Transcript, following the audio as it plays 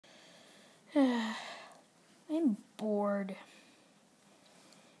I'm bored.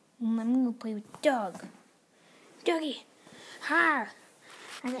 I'm gonna play with Doug. Dougie! Ha!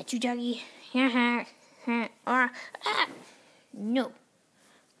 I got you, Dougie. Ha ha ha. No.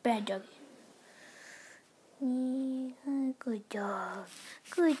 Bad Dougie. Good dog.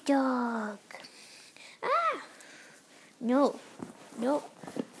 Good dog. Ah! No. No.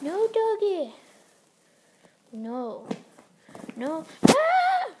 No, Dougie. No. No.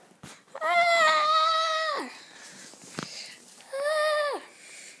 Ah! Ah! Ah!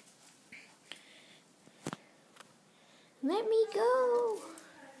 Let me go.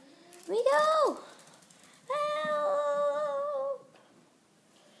 Let me go. Help.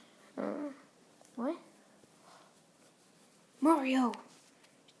 What? Mario.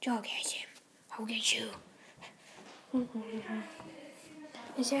 Dog has him. I'll get you.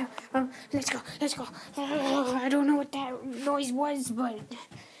 Let's go. Let's go. I don't know what that noise was, but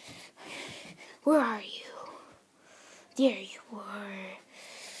where are you? There you are.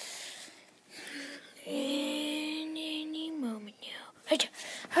 In any moment now. Let's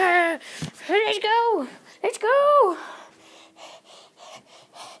go. Let's go.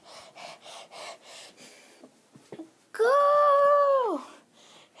 Go.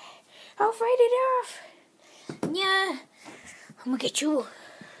 I'll fight it off. Yeah. I'm gonna get you.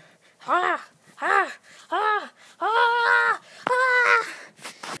 Ah! Ah! Ah! Ah! Ah!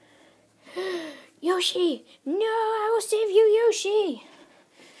 Yoshi! No, I will save you, Yoshi!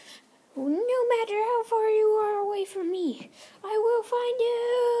 No matter how far you are away from me, I will find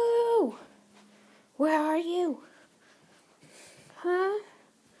you! Where are you? Huh?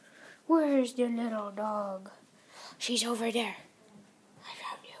 Where's the little dog? She's over there. I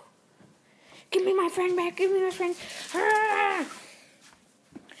found you. Give me my friend back, give me my friend. Ah!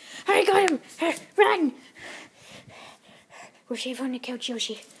 I got him! Run! We're safe on the couch,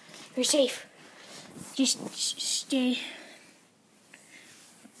 Yoshi. We're safe. Just stay.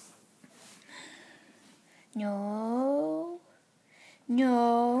 No.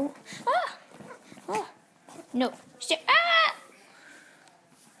 No. Ah! Ah! No. Stay. Ah!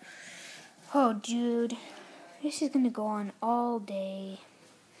 Oh, dude. This is gonna go on all day.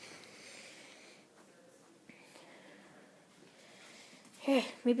 Hey,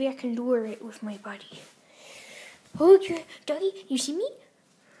 maybe I can lure it with my body. Okay, Dougie, you see me?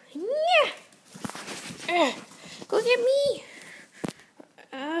 Yeah. Go get me.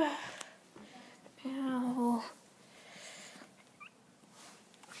 Ow.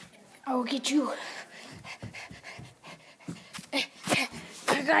 I'll get you.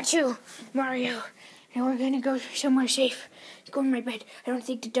 I got you, Mario. Now we're gonna go somewhere safe. Go in my bed. I don't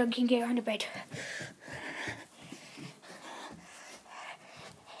think the dog can get on the bed.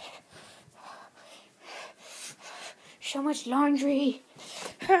 So much laundry.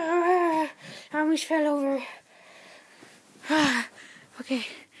 I almost fell over. Okay,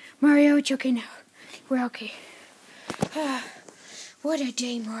 Mario, it's okay now. We're okay. What a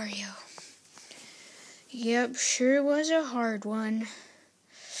day, Mario. Yep, sure was a hard one.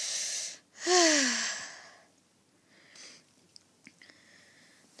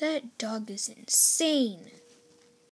 That dog is insane.